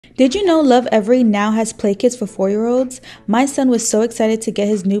Did you know LOVEVERY now has play kits for 4-year-olds? My son was so excited to get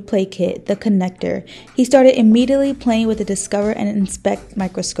his new play kit, the connector. He started immediately playing with the Discover and Inspect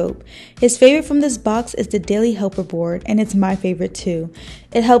microscope. His favorite from this box is the Daily Helper board, and it's my favorite too.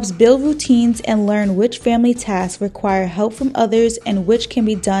 It helps build routines and learn which family tasks require help from others and which can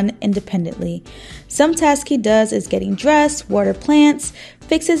be done independently. Some tasks he does is getting dressed, water plants,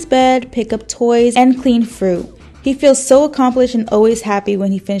 fix his bed, pick up toys, and clean fruit. He feels so accomplished and always happy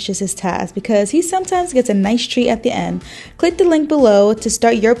when he finishes his task because he sometimes gets a nice treat at the end. Click the link below to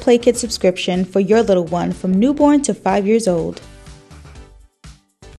start your PlayKit subscription for your little one from newborn to 5 years old.